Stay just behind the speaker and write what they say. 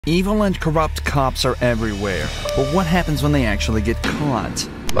Evil and corrupt cops are everywhere, but what happens when they actually get caught?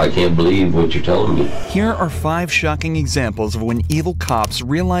 I can't believe what you're telling me. Here are 5 shocking examples of when evil cops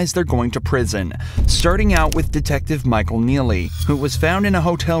realize they're going to prison, starting out with Detective Michael Neely, who was found in a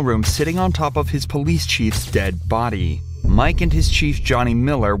hotel room sitting on top of his police chief's dead body. Mike and his chief Johnny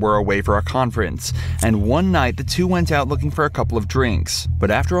Miller were away for a conference, and one night the two went out looking for a couple of drinks. But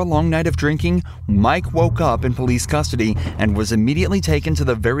after a long night of drinking, Mike woke up in police custody and was immediately taken to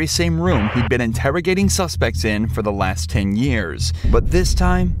the very same room he'd been interrogating suspects in for the last 10 years. But this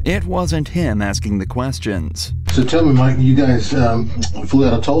time, it wasn't him asking the questions. So tell me, Mike, you guys flew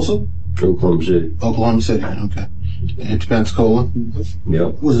out of Tulsa? Oklahoma City. Oklahoma City, okay. And to Pensacola?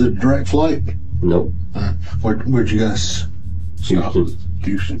 Yep. Was it a direct flight? Nope. Where'd you guys stop?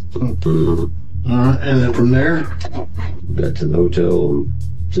 Houston. All right, and then from there? Got to the hotel and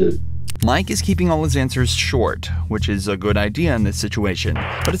that's it. Mike is keeping all his answers short, which is a good idea in this situation,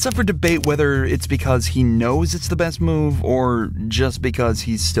 but it's up for debate whether it's because he knows it's the best move or just because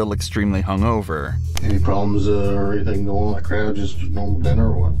he's still extremely hungover. Any problems or anything going on at crowd? Just normal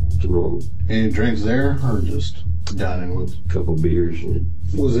dinner or what? Just normal. Any drinks there or just dining with? A couple beers. And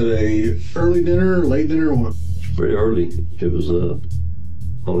Was it a early dinner, late dinner, or what? pretty early. It was, I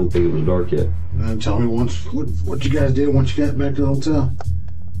don't think it was dark yet. Tell me what you guys did once you got back to the hotel.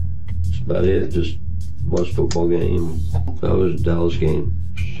 That's about it. Just watched football game. That was a Dallas game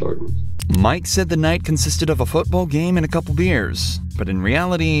starting. Mike said the night consisted of a football game and a couple beers, but in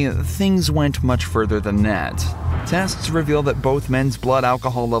reality, things went much further than that. Tests reveal that both men's blood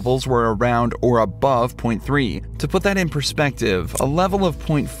alcohol levels were around or above 0.3. To put that in perspective, a level of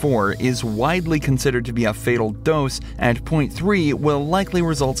 0.4 is widely considered to be a fatal dose, and 0.3 will likely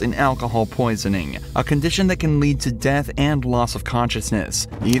result in alcohol poisoning, a condition that can lead to death and loss of consciousness.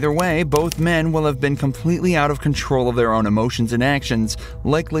 Either way, both men will have been completely out of control of their own emotions and actions,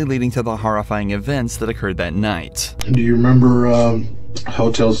 likely leading to the horrifying events that occurred that night. Do you remember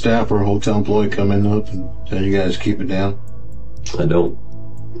hotel staff or a hotel employee coming up and telling you guys to keep it down? I don't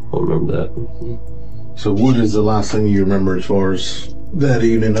remember that. So what is the last thing you remember as far as that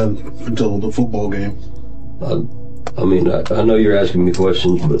evening until the football game? I mean, I know you're asking me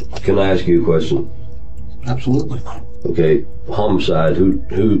questions, but can I ask you a question? Absolutely. Okay, homicide.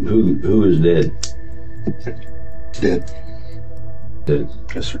 Who is dead? Dead. Dead.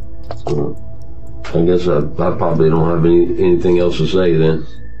 Yes, sir. I guess I probably don't have anything else to say then.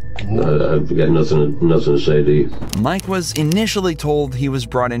 I've got nothing to say to you. Mike was initially told he was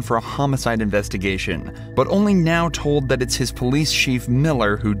brought in for a homicide investigation, but only now told that it's his police chief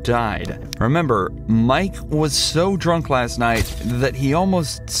Miller who died. Remember, Mike was so drunk last night that he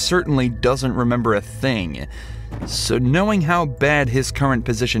almost certainly doesn't remember a thing. So knowing how bad his current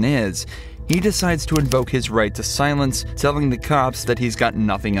position is, he decides to invoke his right to silence, telling the cops that he's got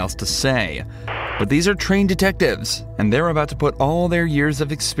nothing else to say. But these are trained detectives, and they're about to put all their years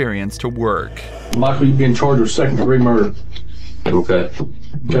of experience to work. Michael, you've been charged with second-degree murder. Okay.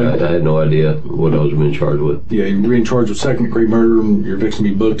 I had no idea what I was being charged with. Yeah, you're being charged with second-degree murder, and you're fixing to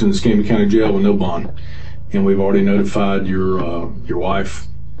be booked in the Escambia County Jail with no bond. And we've already notified your wife.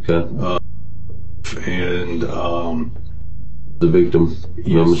 Okay. And the victim,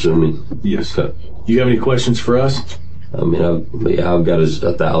 yes. I'm assuming. Yes. Okay. You have any questions for us? I mean, I've got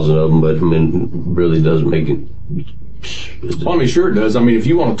 1,000 of them, but I mean, it really doesn't make it. Well, I mean, sure it does. I mean, if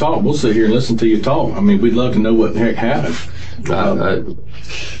you want to talk, we'll sit here and listen to you talk. I mean, we'd love to know what the heck happened.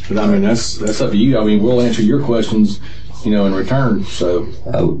 But I mean, that's up to you. I mean, we'll answer your questions, in return. So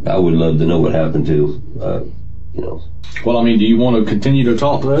I would love to know what happened to, Well, I mean, do you want to continue to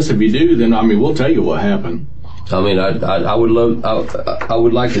talk to us? If you do, then I mean, we'll tell you what happened. I mean, I would love, I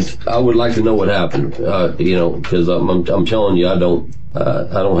would like to know what happened, because I'm telling you, I don't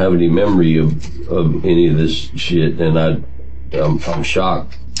have any memory of any of this shit, and I'm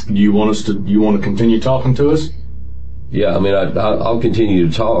shocked. Do you want to continue talking to us? Yeah, I mean, I'll continue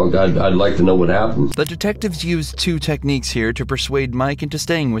to talk. I'd like to know what happened. The detectives use 2 techniques here to persuade Mike into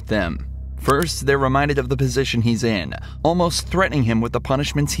staying with them. First, they're reminded of the position he's in, almost threatening him with the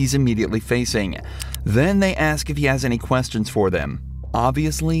punishments he's immediately facing. Then they ask if he has any questions for them.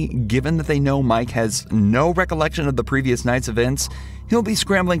 Obviously, given that they know Mike has no recollection of the previous night's events, he'll be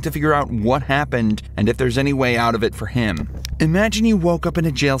scrambling to figure out what happened and if there's any way out of it for him. Imagine you woke up in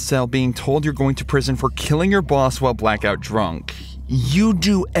a jail cell being told you're going to prison for killing your boss while blackout drunk. You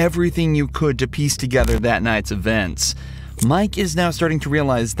do everything you could to piece together that night's events. Mike is now starting to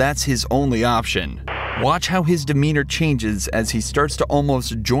realize that's his only option. Watch how his demeanor changes as he starts to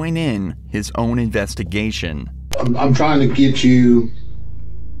almost join in his own investigation. I'm trying to get you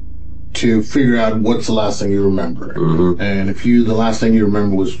to figure out what's the last thing you remember. And if the last thing you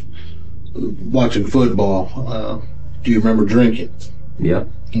remember was watching football, do you remember drinking? Yeah.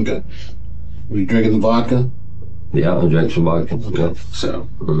 Okay. Were you drinking the vodka? Yeah, I drank some vodka. Okay. So,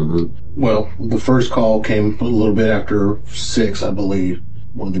 well, the first call came a little bit after 6, I believe.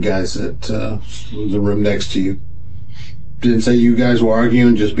 One of the guys that was in the room next to you didn't say you guys were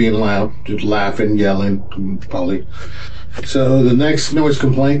arguing, just being loud, just laughing, yelling, probably. So the next noise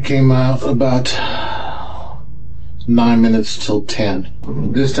complaint came out about 9 minutes till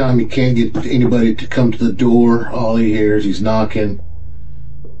 10. This time he can't get anybody to come to the door. All he hears, he's knocking.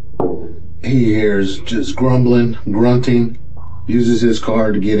 He hears just grumbling, grunting, uses his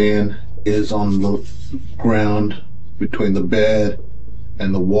car to get in, is on the ground between the bed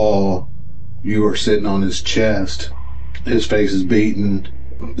and the wall. You are sitting on his chest. His face is beaten.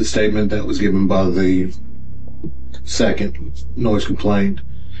 The statement that was given by the second noise complaint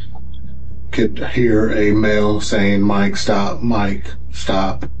could hear a male saying, Mike, stop, and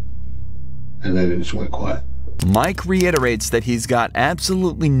then it just went quiet. Mike reiterates that he's got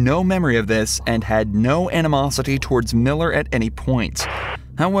absolutely no memory of this and had no animosity towards Miller at any point.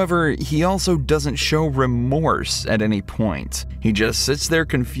 However, he also doesn't show remorse at any point. He just sits there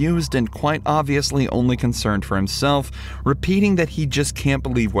confused and quite obviously only concerned for himself, repeating that he just can't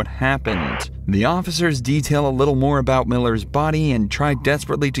believe what happened. The officers detail a little more about Miller's body and try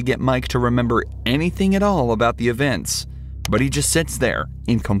desperately to get Mike to remember anything at all about the events, but he just sits there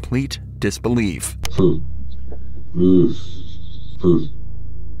in complete disbelief. I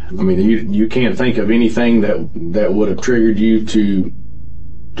mean, you can't think of anything that would have triggered you to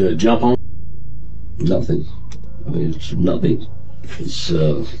jump on? Nothing. I mean, it's nothing. It's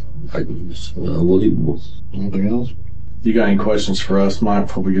unbelievable. Anything else? You got any questions for us, Mike,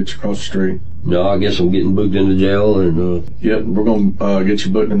 before we get you across the street? No, I guess I'm getting booked into jail, and Yep, we're gonna get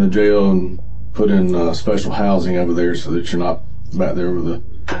you booked in the jail and put in special housing over there so that you're not back there with the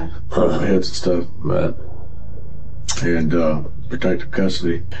heads and stuff. Right. And protective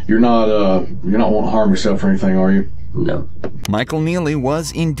custody. You're not wanting to harm yourself or anything, are you? No. Michael Neely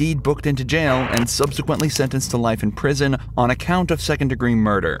was indeed booked into jail and subsequently sentenced to life in prison on account of second-degree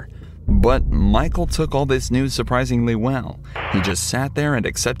murder. But Michael took all this news surprisingly well. He just sat there and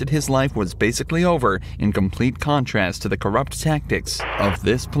accepted his life was basically over, in complete contrast to the corrupt tactics of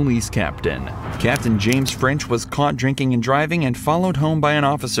this police captain. Captain James French was caught drinking and driving and followed home by an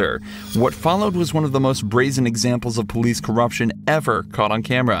officer. What followed was one of the most brazen examples of police corruption ever caught on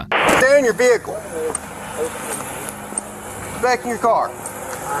camera. Stay in your vehicle. Back in your car.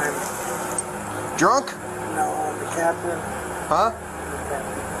 I'm Drunk? no, I'm the captain. Huh?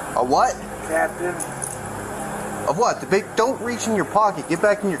 A what? Captain. Of what? The big. Don't reach in your pocket. Get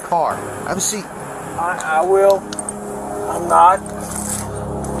back in your car. Have a seat. I will. I'm not.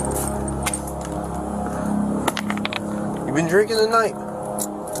 You been drinking tonight?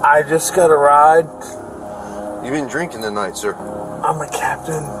 I just got a ride. You been drinking tonight, sir? I'm a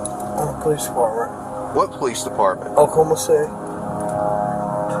captain on the police department. What police department? Oklahoma City.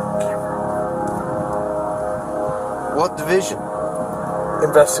 What division?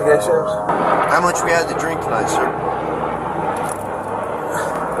 Investigations. How much we had to drink tonight, sir?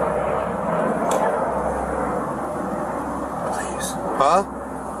 Please. Huh?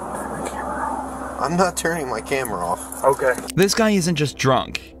 Turn the camera off. I'm not turning my camera off. Okay. This guy isn't just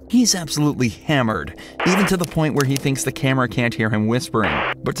drunk. He's absolutely hammered, even to the point where he thinks the camera can't hear him whispering.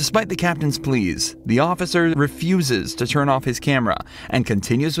 But despite the captain's pleas, the officer refuses to turn off his camera and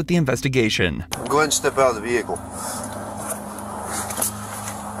continues with the investigation. Go ahead and step out of the vehicle.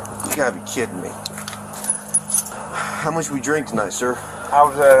 You gotta be kidding me. How much we drink tonight, sir? I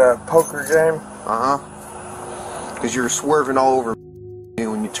was at a poker game. Uh-huh. Because you were swerving all over me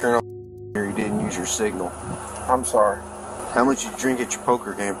when you turn on here. You didn't use your signal. I'm sorry. How much you drink at your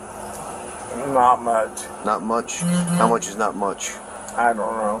poker game? Not much. Not much? How much is not much? I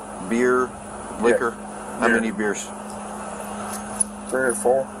don't know. Beer? Liquor? How Beer. many beers? 3 or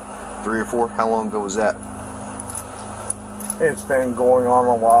 4. 3 or 4? How long ago was that? It's been going on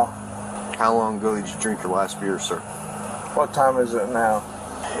a while. How long ago did you drink your last beer, sir? What time is it now?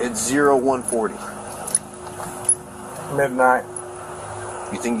 It's 0140. Midnight.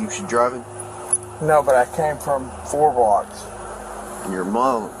 You think you should drive it? No, but I came from 4 blocks. Your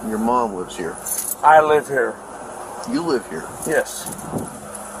mom lives here. I live here. You live here. Yes.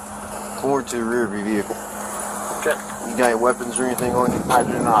 Forward to the rear of your vehicle. Okay. You got any weapons or anything on you? I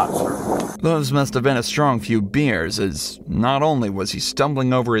do not, sir. Those must have been a strong few beers, as not only was he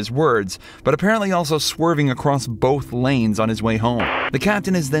stumbling over his words, but apparently also swerving across both lanes on his way home. The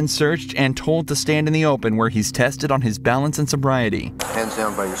captain is then searched and told to stand in the open where he's tested on his balance and sobriety. Hands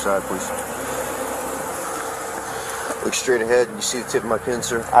down by your side, please. Look straight ahead. You see the tip of my pin,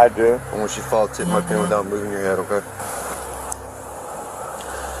 sir? I do. I want you to follow the tip of my pin without moving your head, okay?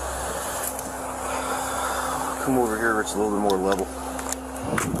 Come over here where it's a little bit more level.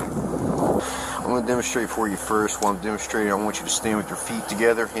 I'm going to demonstrate for you first. While I'm demonstrating, I want you to stand with your feet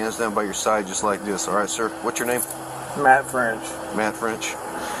together, hands down by your side, just like this. All right, sir? What's your name? Matt French. Matt French.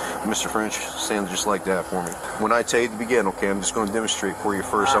 Mr. French, stand just like that for me. When I tell you to begin, okay, I'm just going to demonstrate for you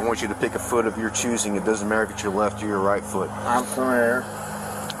first. I want you to pick a foot of your choosing. It doesn't matter if it's your left or your right foot. I'm familiar.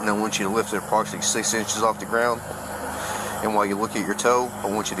 And I want you to lift it approximately 6 inches off the ground. And while you look at your toe, I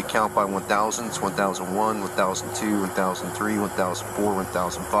want you to count by 1,000s, 1001, 1002, 1003, 1004,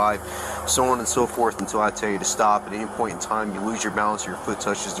 1005, so on and so forth until I tell you to stop. At any point in time you lose your balance or your foot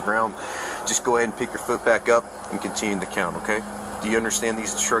touches the ground, just go ahead and pick your foot back up and continue to count, okay? Do you understand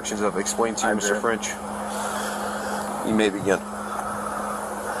these instructions I've explained to you, Mr. French? You may begin.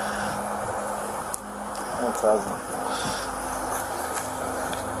 1,000.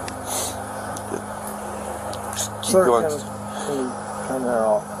 Sir, can you turn that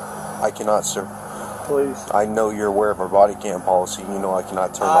off? I cannot, sir. Please. I know you're aware of our body cam policy. You know I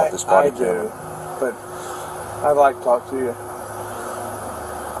cannot turn off this body cam. I do, but I'd like to talk to you.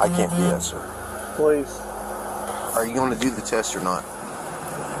 I can't do that, sir. Please. Are you going to do the test or not?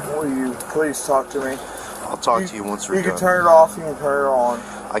 Will you please talk to me? I'll talk to you once we're done. You can turn it off, you can turn it on.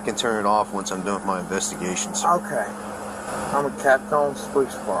 I can turn it off once I'm done with my investigation, sir. Okay. I'm a captain on this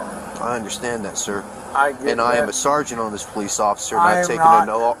police department. I understand that, sir. I get and that. I am a sergeant on this police officer, and I've taken an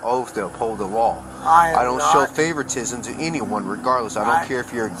oath to uphold the law. I don't show favoritism to anyone, regardless. I don't care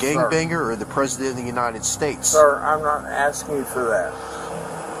if you're a gangbanger or the President of the United States. Sir, I'm not asking you for that.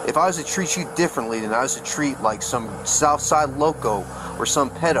 If I was to treat you differently than I was to treat like some Southside loco or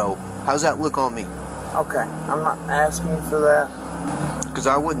some pedo, how's that look on me? Okay, I'm not asking you for that. Because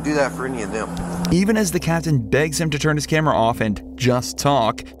I wouldn't do that for any of them. Even as the captain begs him to turn his camera off and just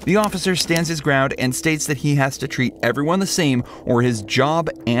talk, the officer stands his ground and states that he has to treat everyone the same or his job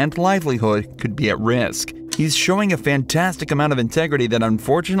and livelihood could be at risk. He's showing a fantastic amount of integrity that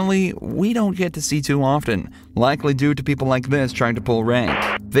unfortunately we don't get to see too often, likely due to people like this trying to pull rank.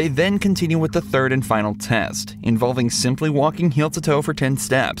 They then continue with the third and final test, involving simply walking heel to toe for 10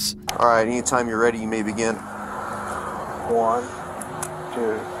 steps. Alright, anytime you're ready, you may begin. 1,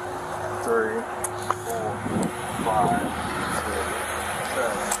 2, 3, 4, 5, 6,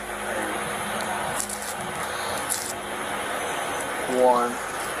 7, 8. 1,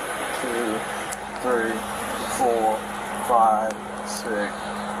 2, 3, 4, 5, 6,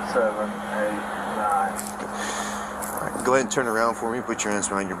 7, 8, 9. Alright, go ahead and turn around for me. Put your hands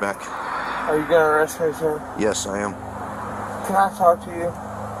behind your back. Are you gonna arrest me, sir? Yes, I am. Can I talk to you?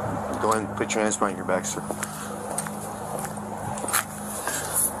 Go ahead and put your hands behind your back, sir.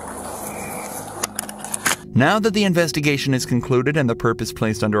 Now that the investigation is concluded and the perp is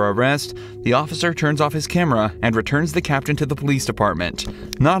placed under arrest, the officer turns off his camera and returns the captain to the police department.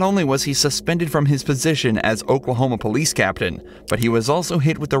 Not only was he suspended from his position as Oklahoma police captain, but he was also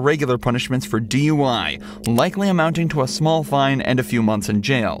hit with the regular punishments for DUI, likely amounting to a small fine and a few months in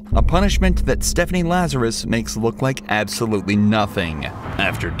jail, a punishment that Stephanie Lazarus makes look like absolutely nothing.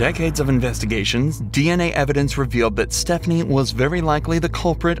 After decades of investigations, DNA evidence revealed that Stephanie was very likely the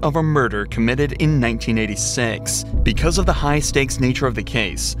culprit of a murder committed in 1986. Because of the high-stakes nature of the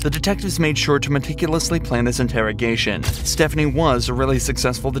case, the detectives made sure to meticulously plan this interrogation. Stephanie was a really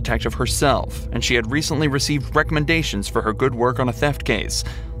successful detective herself, and she had recently received recommendations for her good work on a theft case.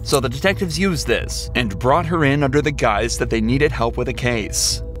 So the detectives used this, and brought her in under the guise that they needed help with a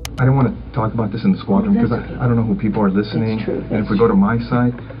case. I don't want to talk about this in the squadron because I don't know who people are listening, and if we go to my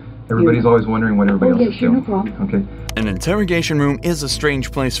side, everybody's always wondering what everybody else is doing. Okay? An interrogation room is a strange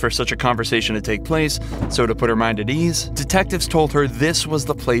place for such a conversation to take place, so to put her mind at ease, detectives told her this was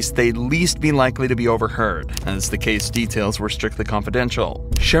the place they'd least be likely to be overheard, as the case details were strictly confidential.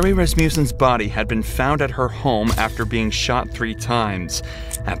 Sherry Rasmussen's body had been found at her home after being shot 3 times.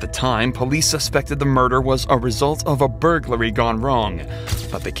 At the time, police suspected the murder was a result of a burglary gone wrong,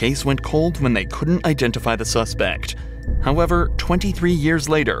 but the case went cold when they couldn't identify the suspect. However, 23 years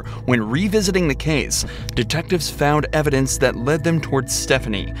later, when revisiting the case, detectives found evidence that led them towards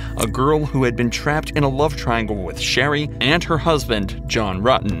Stephanie, a girl who had been trapped in a love triangle with Sherry and her husband, John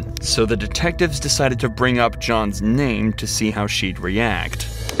Rutten. So the detectives decided to bring up John's name to see how she'd react.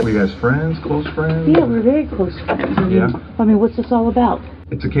 Were you guys friends, close friends? Yeah, we're very close friends. I mean, what's this all about?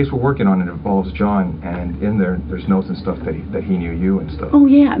 It's a case we're working on. It involves John, and in there's notes and stuff that he knew you and stuff. Oh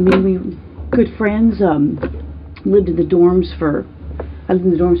yeah, I mean, we were good friends. Lived in the dorms for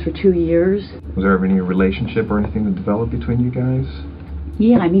 2 years. Was there ever any relationship or anything that developed between you guys?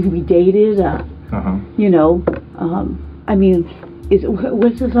 Yeah, I mean, we dated. You know, I mean,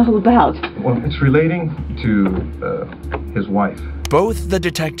 what's this all about? Well, it's relating to his wife. Both the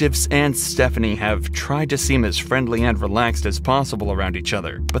detectives and Stephanie have tried to seem as friendly and relaxed as possible around each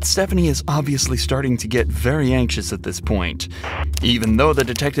other, but Stephanie is obviously starting to get very anxious at this point. Even though the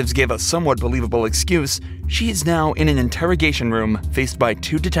detectives gave a somewhat believable excuse, she is now in an interrogation room faced by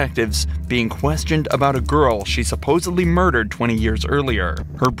 2 detectives being questioned about a girl she supposedly murdered 20 years earlier.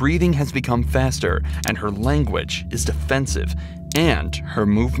 Her breathing has become faster, and her language is defensive, and her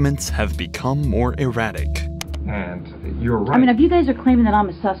movements have become more erratic. And you're right. I mean, if you guys are claiming that I'm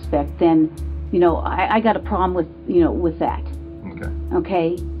a suspect, then, you know, I got a problem with, you know, with that. Okay.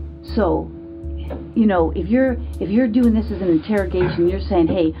 Okay? So, you know, if you're doing this as an interrogation, you're saying,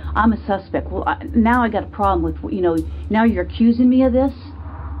 hey, I'm a suspect. Well, now I got a problem with, you know, now you're accusing me of this?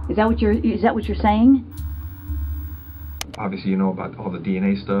 Is that what you're saying? Obviously, you know about all the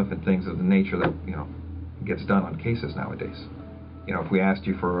DNA stuff and things of the nature that, you know, gets done on cases nowadays. You know, if we asked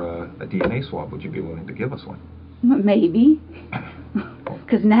you for a DNA swab, would you be willing to give us one? Maybe.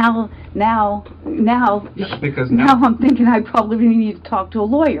 Because now I'm thinking I probably need to talk to a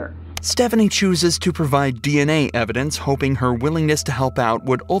lawyer. Stephanie chooses to provide DNA evidence, hoping her willingness to help out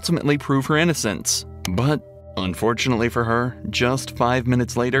would ultimately prove her innocence. But, unfortunately for her, just 5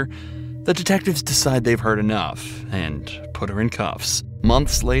 minutes later, the detectives decide they've heard enough and put her in cuffs.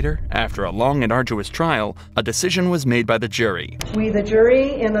 Months later, after a long and arduous trial, a decision was made by the jury. We, the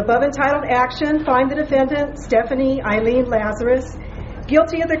jury, in the above entitled action, find the defendant, Stephanie Eileen Lazarus,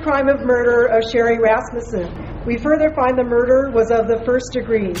 guilty of the crime of murder of Sherry Rasmussen. We further find the murder was of the first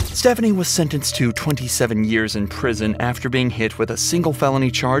degree. Stephanie was sentenced to 27 years in prison after being hit with a single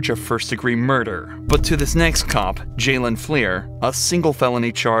felony charge of first-degree murder. But to this next cop, Jalen Fleer, a single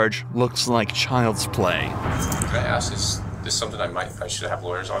felony charge looks like child's play. Can I ask, is this something I should have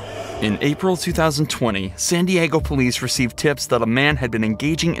lawyers on? In April 2020, San Diego police received tips that a man had been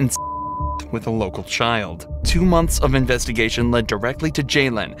engaging in with a local child. 2 months of investigation led directly to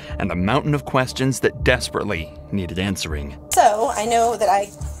Jalen and a mountain of questions that desperately needed answering. So, I know that I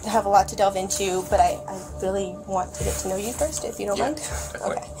have a lot to delve into, but I really want to get to know you first, if you don't mind.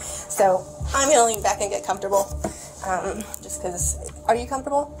 Definitely. Okay. So, I'm going to lean back and get comfortable. Just because... Are you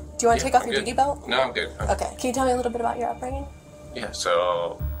comfortable? Do you want to take off your duty belt? No, I'm good. Okay. Can you tell me a little bit about your upbringing? Yeah,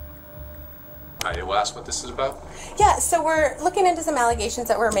 so... I will ask what this is about? Yeah, so we're looking into some allegations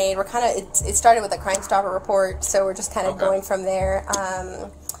that were made. We're kind of, it started with a Crime Stopper report, so we're just kind of going from there.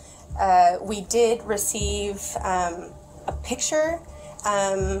 We did receive a picture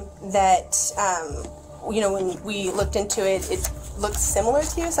that, you know, when we looked into it, it looks similar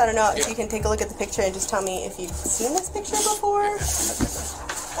to you, so I don't know if you can take a look at the picture and just tell me if you've seen this picture before.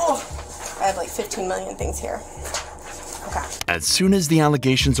 Oh, I have like 15 million things here. Okay. As soon as the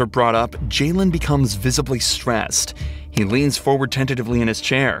allegations are brought up, Jalen becomes visibly stressed. He leans forward tentatively in his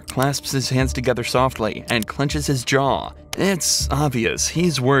chair, clasps his hands together softly, and clenches his jaw. It's obvious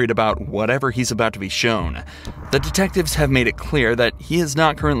he's worried about whatever he's about to be shown. The detectives have made it clear that he is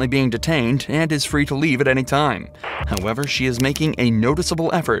not currently being detained and is free to leave at any time. However, she is making a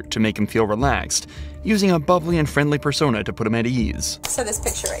noticeable effort to make him feel relaxed, using a bubbly and friendly persona to put him at ease. So this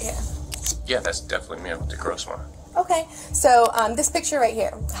picture right here. Yeah, that's definitely me with the gross one. Okay, so this picture right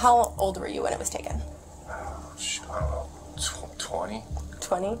here, how old were you when it was taken? I don't know, 20?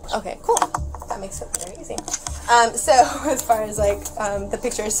 20? Okay, cool. That makes it very easy. So as far as like the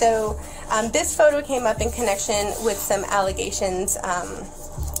picture, so this photo came up in connection with some allegations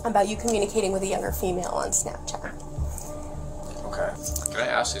about you communicating with a younger female on Snapchat. Okay. Can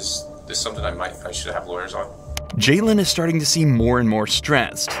I ask, is this something I should have lawyers on? Jalen is starting to seem more and more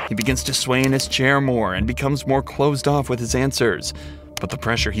stressed. He begins to sway in his chair more and becomes more closed off with his answers. But the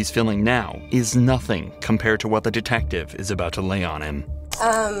pressure he's feeling now is nothing compared to what the detective is about to lay on him.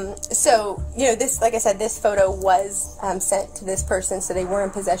 So, you know, this, like I said, this photo was sent to this person, so they were in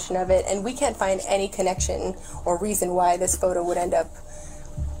possession of it, and we can't find any connection or reason why this photo would end up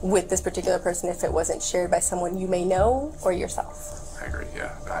with this particular person if it wasn't shared by someone you may know or yourself. I agree,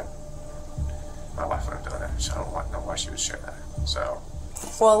 yeah. My wife wouldn't have done that, so I don't know why she would share that. So,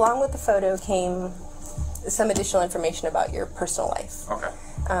 well, along with the photo came some additional information about your personal life. Okay.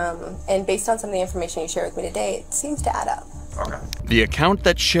 And based on some of the information you shared with me today, it seems to add up. Okay. The account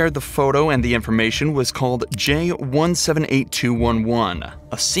that shared the photo and the information was called J178211,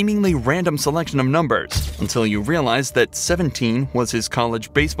 a seemingly random selection of numbers, until you realize that 17 was his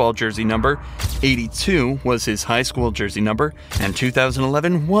college baseball jersey number, 82 was his high school jersey number, and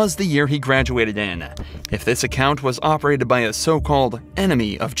 2011 was the year he graduated in. If this account was operated by a so-called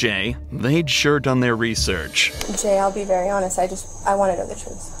enemy of Jay, they'd sure done their research. Jay, I'll be very honest, I want to know the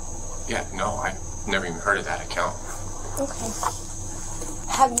truth. Yeah, no, I've never even heard of that account. Okay.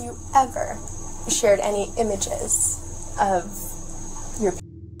 Have you ever shared any images of your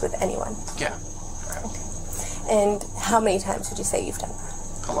with anyone? Yeah. Okay. And how many times would you say you've done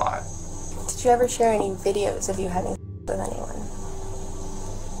that? A lot. Did you ever share any videos of you having with anyone?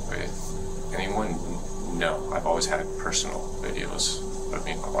 With anyone? No. I've always had personal videos of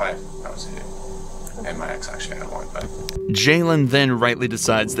me and my wife. That was it. And my ex actually had one, but... Jalen then rightly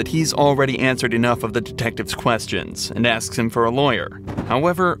decides that he's already answered enough of the detective's questions and asks him for a lawyer.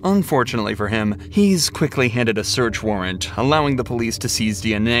 However, unfortunately for him, he's quickly handed a search warrant, allowing the police to seize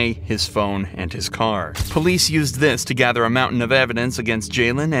DNA, his phone, and his car. Police used this to gather a mountain of evidence against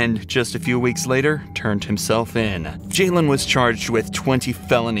Jalen and, just a few weeks later, turned himself in. Jalen was charged with 20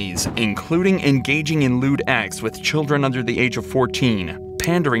 felonies, including engaging in lewd acts with children under the age of 14,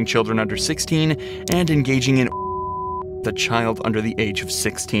 pandering children under 16, and engaging in the child under the age of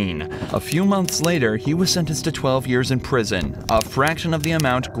 16. A few months later, he was sentenced to 12 years in prison, a fraction of the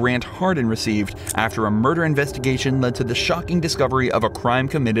amount Grant Hardin received after a murder investigation led to the shocking discovery of a crime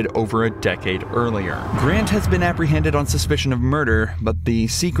committed over a decade earlier. Grant has been apprehended on suspicion of murder, but the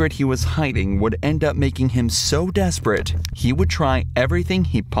secret he was hiding would end up making him so desperate, he would try everything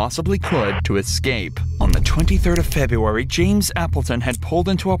he possibly could to escape. On the 23rd of February, James Appleton had pulled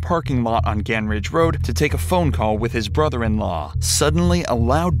into a parking lot on Ganridge Road to take a phone call with his brother-in-law. Suddenly, a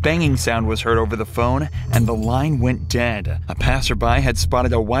loud banging sound was heard over the phone, and the line went dead. A passerby had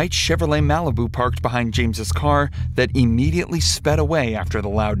spotted a white Chevrolet Malibu parked behind James's car that immediately sped away after the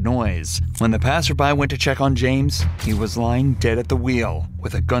loud noise. When the passerby went to check on James, he was lying dead at the wheel,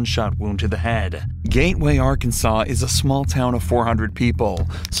 with a gunshot wound to the head. Gateway, Arkansas is a small town of 400 people,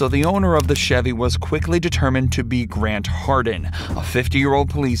 so the owner of the Chevy was quickly determined to be Grant Hardin, a 50-year-old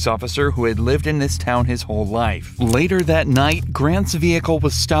police officer who had lived in this town his whole life. Later that night, Grant's vehicle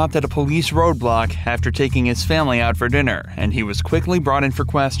was stopped at a police roadblock after taking his family out for dinner, and he was quickly brought in for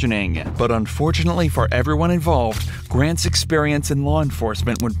questioning. But unfortunately for everyone involved, Grant's experience in law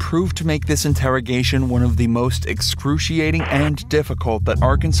enforcement would prove to make this interrogation one of the most excruciating and difficult that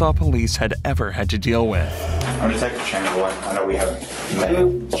Arkansas police had ever had to deal with. I'm Detective Chamberlain. I know we have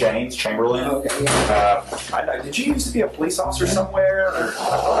James Chamberlain. Okay. Did you used to be a police officer somewhere? Or,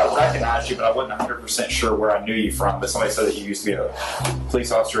 I recognized you, but I wasn't 100% sure where I knew you from. But somebody said that you used to be a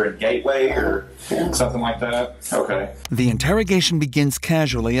police officer in Gateway or something like that. Okay. The interrogation begins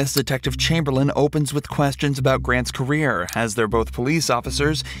casually as Detective Chamberlain opens with questions about Grant's career. As they're both police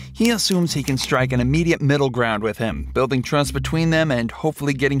officers, he assumes he can strike an immediate middle ground with him, building trust between them and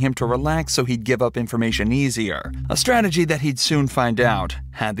hopefully getting him to relax so he'd give up information easier. A strategy that he'd soon find out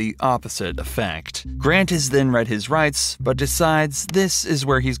had the opposite effect. Grant is then read his rights, but decides this is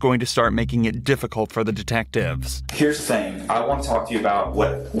where he's going to start making it difficult for the detectives. Here's the thing. I want to talk to you about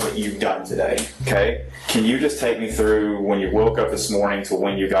what you've done today, okay? Can you just take me through when you woke up this morning to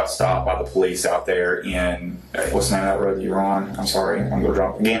when you got stopped by the police out there in, what's the name of that road that you're on? I'm sorry, I'm going to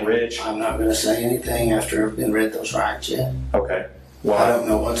drop Ganridge. I'm not going to say anything after I've been read those rights yet. Okay. Well, I don't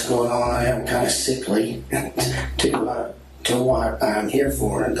know what's going on. I am kind of sickly to what I'm here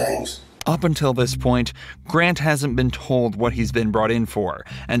for and things. Up until this point, Grant hasn't been told what he's been brought in for,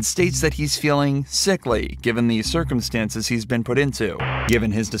 and states that he's feeling sickly given the circumstances he's been put into.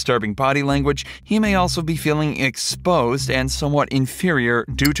 Given his disturbing body language, he may also be feeling exposed and somewhat inferior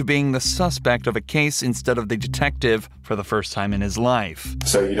due to being the suspect of a case instead of the detective for the first time in his life.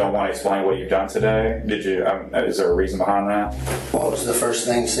 So you don't want to explain what you've done today? Did you? Is there a reason behind that? What was the first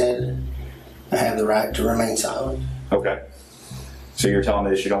thing said? I have the right to remain silent. Okay. So you're telling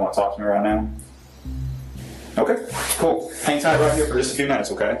me that you don't want to talk to me right now? Okay, cool. Hang tight right here for just a few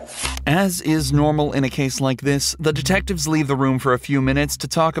minutes, okay? As is normal in a case like this, the detectives leave the room for a few minutes to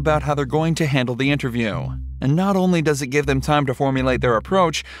talk about how they're going to handle the interview. And not only does it give them time to formulate their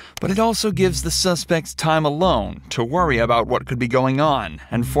approach, but it also gives the suspects time alone to worry about what could be going on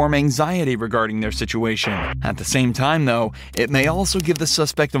and form anxiety regarding their situation. At the same time, though, it may also give the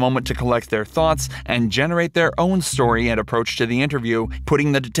suspect a moment to collect their thoughts and generate their own story and approach to the interview,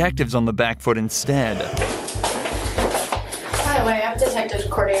 putting the detectives on the back foot instead. By the way, I'm Detective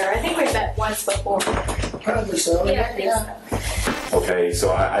Cordier. I think we've met once before. Probably so. Yeah, I think so. Okay,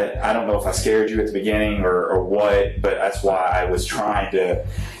 so I don't know if I scared you at the beginning or what, but that's why I was trying to,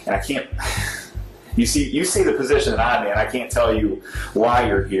 and I can't. You see the position that I'm in. I can't tell you why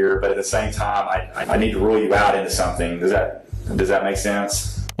you're here, but at the same time, I need to rule you out into something. Does that make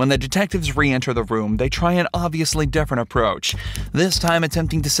sense? When the detectives re-enter the room, they try an obviously different approach, this time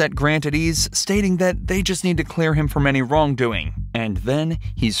attempting to set Grant at ease, stating that they just need to clear him from any wrongdoing, and then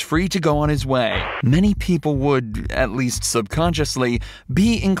he's free to go on his way. Many people would, at least subconsciously,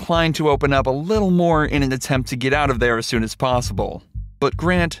 be inclined to open up a little more in an attempt to get out of there as soon as possible. But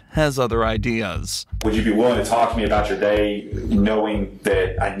Grant has other ideas. Would you be willing to talk to me about your day, knowing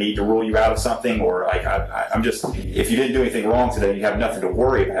that I need to rule you out of something, or like I'm just, if you didn't do anything wrong today, you have nothing to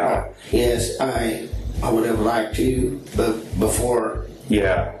worry about? Yes, I would have liked to, but before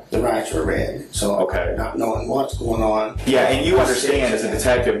the rights were read, so not knowing what's going on. Yeah, and you understand as a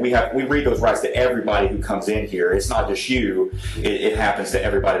detective, we read those rights to everybody who comes in here. It's not just you. It happens to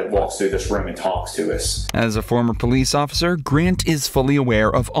everybody that walks through this room and talks to us. As a former police officer, Grant is fully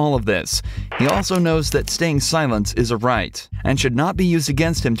aware of all of this. He also knows that staying silent is a right, and should not be used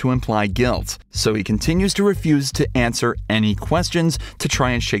against him to imply guilt. So he continues to refuse to answer any questions to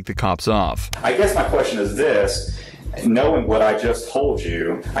try and shake the cops off. I guess my question is this. Knowing what I just told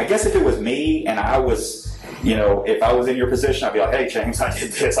you, I guess if it was me and I was, if I was in your position, I'd be like, hey, James, I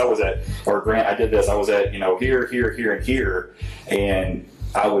did this. Or Grant, I did this. I was at, here, here, and here. And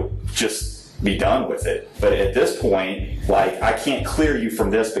I would just be done with it. But at this point, like, I can't clear you from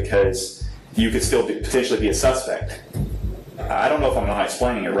this because you could still potentially be a suspect. I don't know if I'm not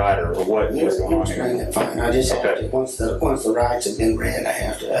explaining it right or what was going on here. It fine. I just have to, once the rights have been read, I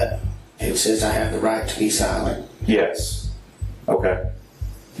have to, it says I have the right to be silent. Yes. Okay.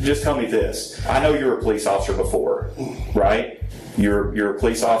 Just tell me this. I know you were a police officer before, right? You're a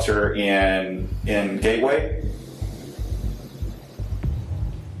police officer in Gateway?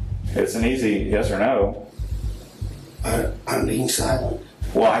 It's an easy yes or no. I'm being silent.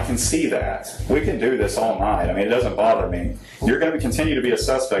 Well, I can see that. We can do this all night. I mean, it doesn't bother me. You're going to continue to be a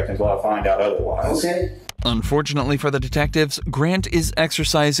suspect until I find out otherwise. Okay. Unfortunately for the detectives, Grant is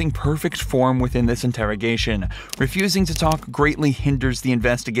exercising perfect form within this interrogation. Refusing to talk greatly hinders the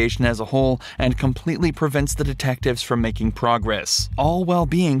investigation as a whole and completely prevents the detectives from making progress, all while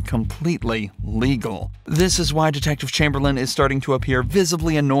being completely legal. This is why Detective Chamberlain is starting to appear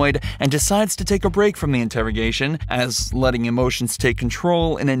visibly annoyed and decides to take a break from the interrogation, as letting emotions take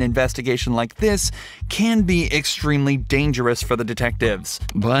control in an investigation like this can be extremely dangerous for the detectives.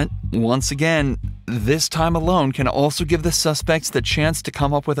 But once again, this time alone can also give the suspects the chance to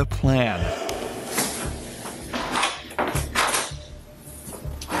come up with a plan.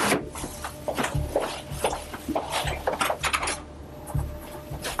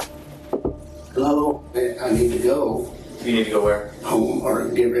 Hello, I need to go. You need to go where? Home or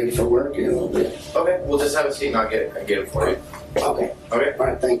get ready for work in a little bit. Okay, we'll just have a seat and I'll get it for you. Okay. Okay. All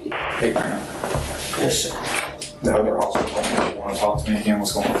right, thank you. Hey, Brian. Yes, sir. The other officer told me you want to talk to me again.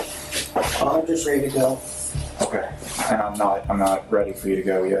 What's going on? I'm just ready to go. Okay. And I'm not ready for you to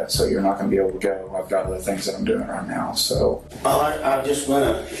go yet, so you're not going to be able to go. I've got other things that I'm doing right now, so. I was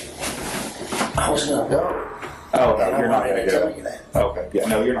gonna go. Oh, no, you're not going to tell go. you that. Okay. Yeah,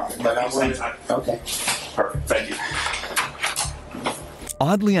 no, you're not. But I'm going to. Okay. Perfect. Thank you.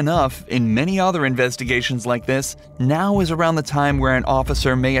 Oddly enough, in many other investigations like this, now is around the time where an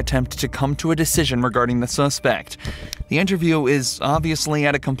officer may attempt to come to a decision regarding the suspect. The interview is obviously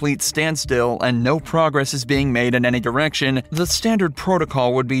at a complete standstill and no progress is being made in any direction. The standard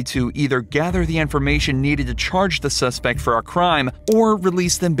protocol would be to either gather the information needed to charge the suspect for a crime or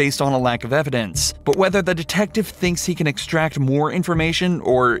release them based on a lack of evidence. But whether the detective thinks he can extract more information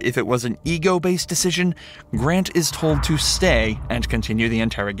or if it was an ego-based decision, Grant is told to stay and continue the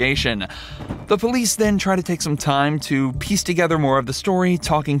interrogation. The police then try to take some time to piece together more of the story,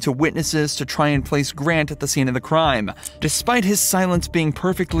 talking to witnesses to try and place Grant at the scene of the crime. Despite his silence being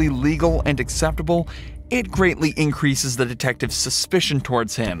perfectly legal and acceptable, it greatly increases the detective's suspicion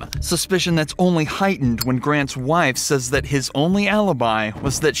towards him. Suspicion that's only heightened when Grant's wife says that his only alibi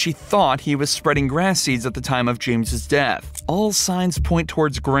was that she thought he was spreading grass seeds at the time of James's death. All signs point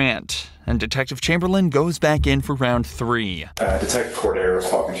towards Grant, and Detective Chamberlain goes back in for round 3. Detective Cordero is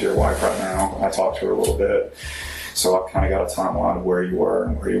talking to your wife right now. I talked to her a little bit. So I've kind of got a timeline of where you were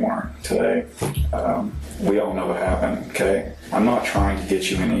and where you weren't today. We all know what happened, okay? I'm not trying to get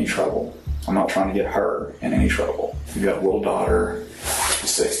you in any trouble. I'm not trying to get her in any trouble. You've got a little daughter,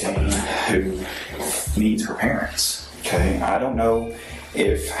 16, who needs her parents, okay? I don't know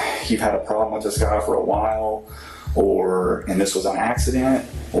if you've had a problem with this guy for a while and this was an accident,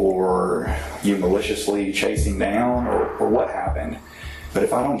 or you maliciously chasing down, or what happened. But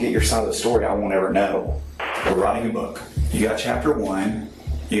if I don't get your side of the story, I won't ever know. We're writing a book. You got chapter 1,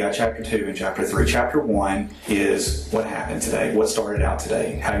 you got chapter 2, and chapter 3. Chapter 1 is what happened today, what started out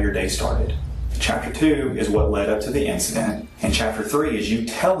today, how your day started. Chapter 2 is what led up to the incident, and chapter 3 is you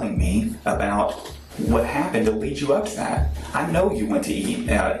telling me about what happened to lead you up to that. I know you went to eat,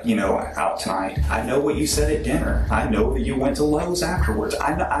 out tonight. I know what you said at dinner. I know that you went to Lowe's afterwards.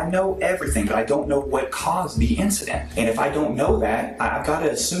 I know everything, but I don't know what caused the incident. And if I don't know that, I've got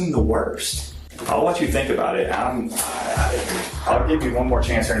to assume the worst. I'll let you think about it. I'll give you one more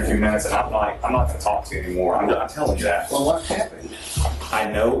chance here in a few minutes, and I'm not going to talk to you anymore. I'm telling you that. Well, what happened?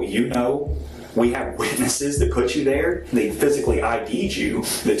 I know, you know. We have witnesses that put you there. They physically ID'd you.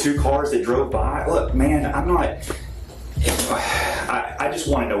 The 2 cars that drove by. Look, man, I just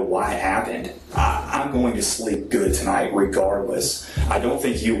want to know why it happened. I'm going to sleep good tonight regardless. I don't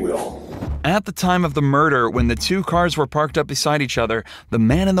think you will. At the time of the murder, when the 2 cars were parked up beside each other, the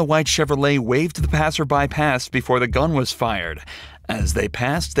man in the white Chevrolet waved the passerby past before the gun was fired. As they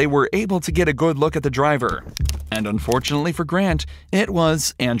passed, they were able to get a good look at the driver. And unfortunately for Grant, it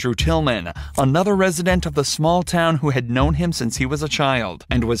was Andrew Tillman, another resident of the small town who had known him since he was a child,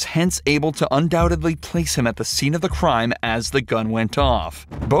 and was hence able to undoubtedly place him at the scene of the crime as the gun went off.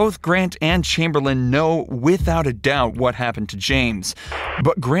 Both Grant and Chamberlain know without a doubt what happened to James,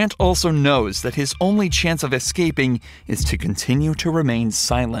 but Grant also knows that his only chance of escaping is to continue to remain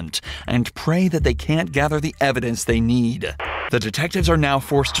silent and pray that they can't gather the evidence they need. The detectives are now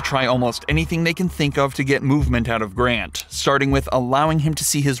forced to try almost anything they can think of to get movement out of Grant, starting with allowing him to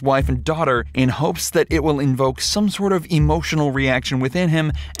see his wife and daughter in hopes that it will invoke some sort of emotional reaction within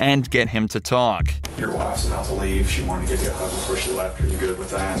him and get him to talk. Your wife's about to leave. She wanted to give you a hug before she left. Are you good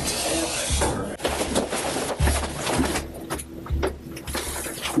with that?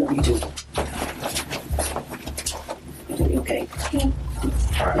 Me too. Okay.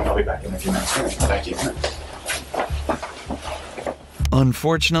 All right, I'll be back in a few minutes. Thank you.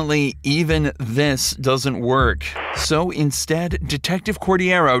 Unfortunately, even this doesn't work. So instead, Detective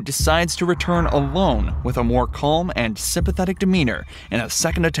Cordiero decides to return alone with a more calm and sympathetic demeanor in a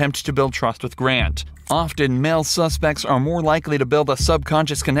second attempt to build trust with Grant. Often, male suspects are more likely to build a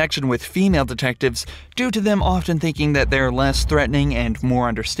subconscious connection with female detectives due to them often thinking that they're less threatening and more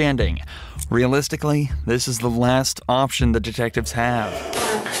understanding. Realistically, this is the last option the detectives have.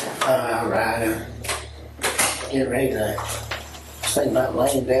 Alright, get ready to think about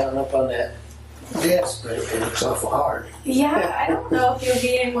laying down up on that desk, but it looks awful hard. Yeah, I don't know if you'll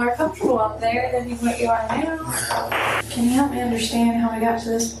be any more comfortable up there than what you are now. Can you help me understand how we got to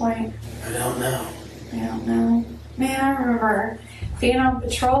this point? I don't know. I don't know. Man, I remember being on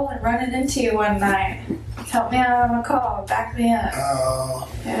patrol and running into you one night. Help me out on a call, back me up. Oh.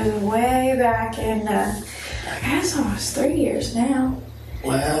 It was way back in, I guess almost 3 years now.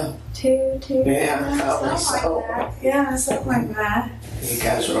 Well, two, yeah, probably so. Like that. Yeah, something like that. You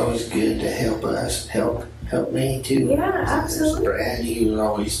guys are always good to help us, help me too. Yeah, absolutely. Brad, you was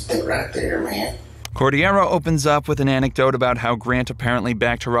always right there, man. Cordiero opens up with an anecdote about how Grant apparently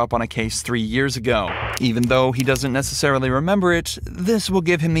backed her up on a case 3 years ago. Even though he doesn't necessarily remember it, this will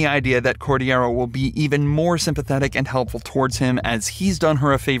give him the idea that Cordiero will be even more sympathetic and helpful towards him as he's done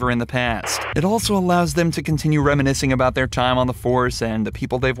her a favor in the past. It also allows them to continue reminiscing about their time on the force and the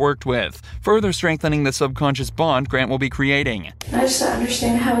people they've worked with, further strengthening the subconscious bond Grant will be creating. I just don't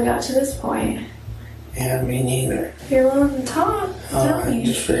understand how we got to this point. Yeah, me neither. You're willing to talk? Tell me. I'm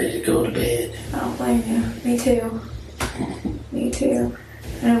just ready to go to bed. I don't blame you. Me too. Me too.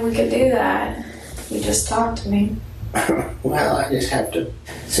 And we could do that. You just talk to me. Well, I just have to,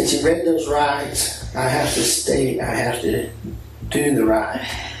 since you read those rights, I have to do the right.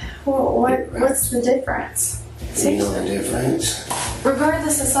 Well, what's the difference? You know the difference.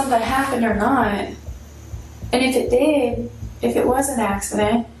 Regardless of something happened or not, and if it did, if it was an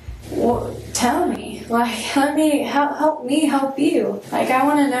accident, well, tell me. Like, help me help you. Like, I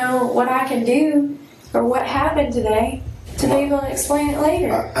want to know what I can do or what happened today to be able to explain it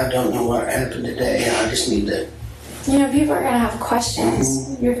later. I don't know what happened today. I just need to. You know, people are going to have questions.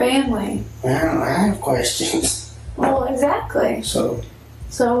 Mm-hmm. Your family. Well, I have questions. Well, exactly. So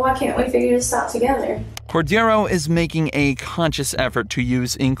why can't we figure this out together? Cordiero is making a conscious effort to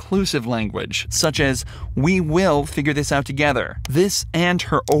use inclusive language, such as, "We will figure this out together." This and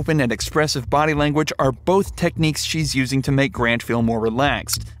her open and expressive body language are both techniques she's using to make Grant feel more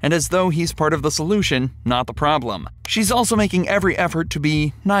relaxed, and as though he's part of the solution, not the problem. She's also making every effort to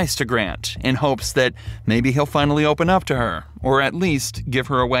be nice to Grant, in hopes that maybe he'll finally open up to her, or at least give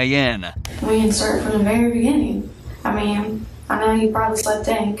her a way in. We can start from the very beginning. I mean, I know you probably slept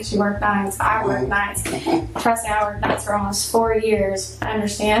in because you work nights. I work nights. Trust me, I worked nights for almost 4 years. I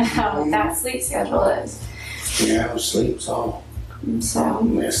understand how that sleep schedule is. Yeah, sleep's all So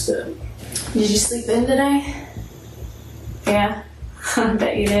messed up. Did you sleep in today? Yeah, I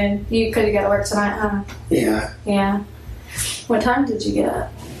bet you did. You could have got to work tonight, huh? Yeah. Yeah. What time did you get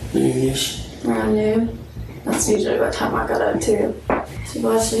up? Noonish. Around noon. That's usually what time I got up too. Did you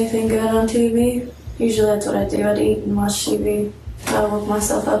watch anything good on TV? Usually that's what I do. I'd eat and watch TV. I woke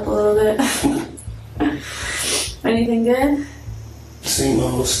myself up a little bit. Anything good? Same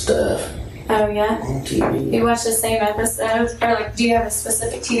old stuff. Oh yeah? On TV. You watch the same episodes? Or like, do you have a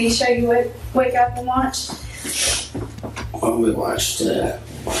specific TV show you would wake up and watch? Well, we watched,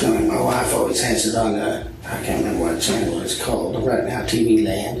 my wife always has it on, I can't remember what channel it's called, right now, TV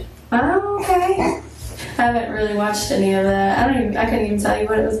Land. Oh, okay. I haven't really watched any of that. I couldn't even tell you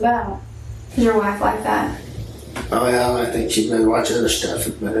what it was about. Is your wife like that? Oh, well, I think she'd better watch other stuff,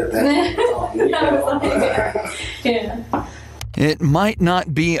 but that's all. Yeah. It might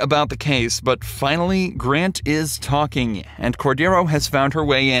not be about the case, but finally, Grant is talking, and Cordero has found her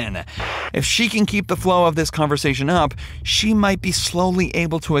way in. If she can keep the flow of this conversation up, she might be slowly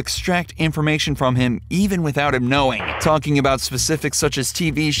able to extract information from him even without him knowing. Talking about specifics such as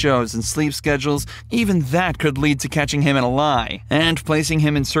TV shows and sleep schedules, even that could lead to catching him in a lie, and placing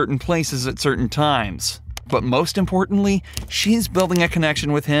him in certain places at certain times. But most importantly, she's building a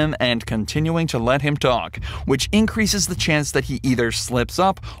connection with him and continuing to let him talk, which increases the chance that he either slips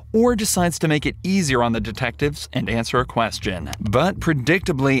up or decides to make it easier on the detectives and answer a question. But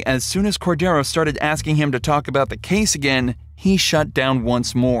predictably, as soon as Cordero started asking him to talk about the case again, he shut down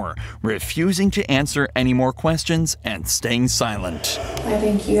once more, refusing to answer any more questions and staying silent. I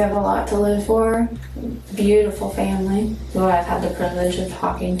think you have a lot to live for. Beautiful family, who I've had the privilege of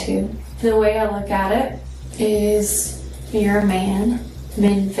talking to. The way I look at it is you're a man.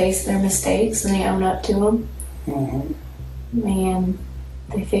 Men face their mistakes and they own up to them. Mm-hmm. And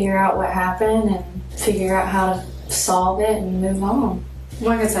they figure out what happened and figure out how to solve it and move on.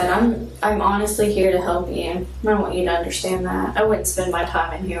 Like I said, I'm honestly here to help you. I want you to understand that. I wouldn't spend my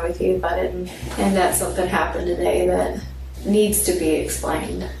time in here with you if I didn't. And that something happened today that needs to be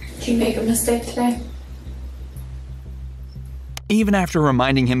explained. Did you make a mistake today? Even after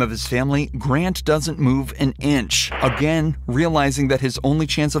reminding him of his family, Grant doesn't move an inch, again realizing that his only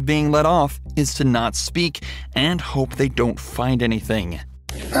chance of being let off is to not speak and hope they don't find anything.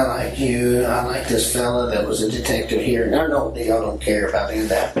 I like you. I like this fella that was a detective here. And I know they all don't care about any of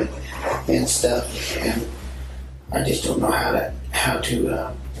that and stuff. And I just don't know how to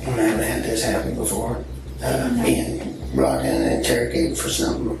I haven't had this happen before. Being brought in and interrogated for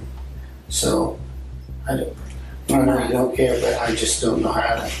something. So I really don't care, but I just don't know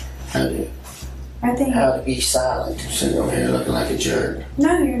how to be silent. Sitting over here looking like a jerk.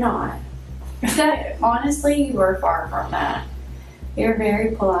 No, you're not. Honestly, you are far from that. You're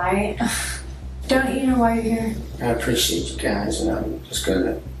very polite. Don't you know why you're here? I appreciate you guys, and I'm just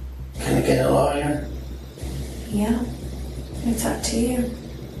gonna get a lawyer. Yeah, it's up to you.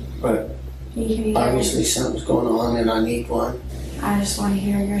 But obviously something's going on, and I need one. I just want to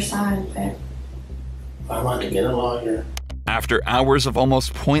hear your side, but I want to get a lawyer. After hours of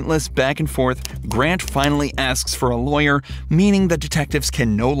almost pointless back and forth, Grant finally asks for a lawyer, meaning the detectives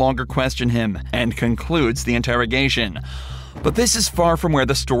can no longer question him, and concludes the interrogation. But this is far from where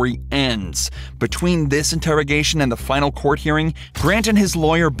the story ends. Between this interrogation and the final court hearing, Grant and his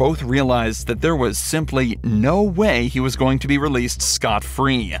lawyer both realized that there was simply no way he was going to be released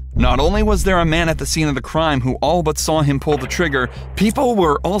scot-free. Not only was there a man at the scene of the crime who all but saw him pull the trigger, people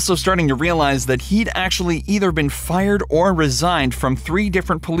were also starting to realize that he'd actually either been fired or resigned from 3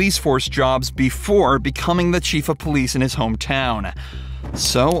 different police force jobs before becoming the chief of police in his hometown.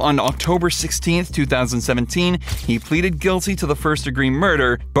 So, on October 16th, 2017, he pleaded guilty to the first-degree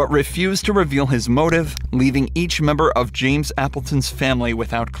murder, but refused to reveal his motive, leaving each member of James Appleton's family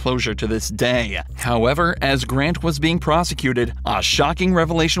without closure to this day. However, as Grant was being prosecuted, a shocking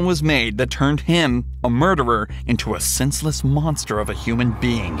revelation was made that turned him, a murderer, into a senseless monster of a human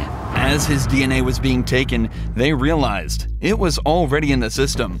being. As his DNA was being taken, they realized it was already in the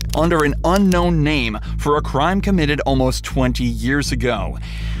system, under an unknown name, for a crime committed almost 20 years ago.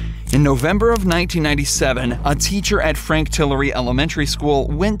 In November of 1997, a teacher at Frank Tillery Elementary School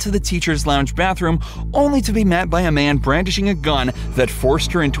went to the teacher's lounge bathroom only to be met by a man brandishing a gun that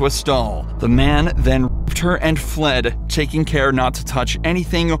forced her into a stall. The man then raped her and fled, taking care not to touch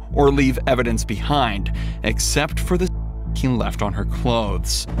anything or leave evidence behind, except for the he left on her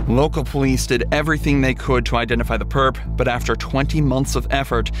clothes. Local police did everything they could to identify the perp, but after 20 months of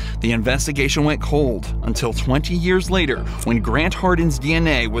effort, the investigation went cold until 20 years later when Grant Hardin's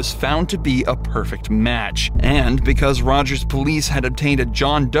DNA was found to be a perfect match. And because Rogers police had obtained a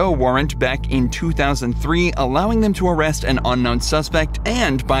John Doe warrant back in 2003, allowing them to arrest an unknown suspect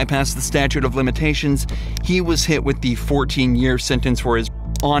and bypass the statute of limitations, he was hit with the 14-year sentence for his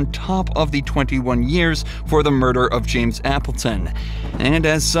on top of the 21 years for the murder of James Appleton. And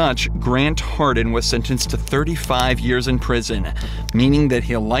as such, Grant Hardin was sentenced to 35 years in prison, meaning that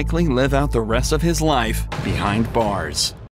he'll likely live out the rest of his life behind bars.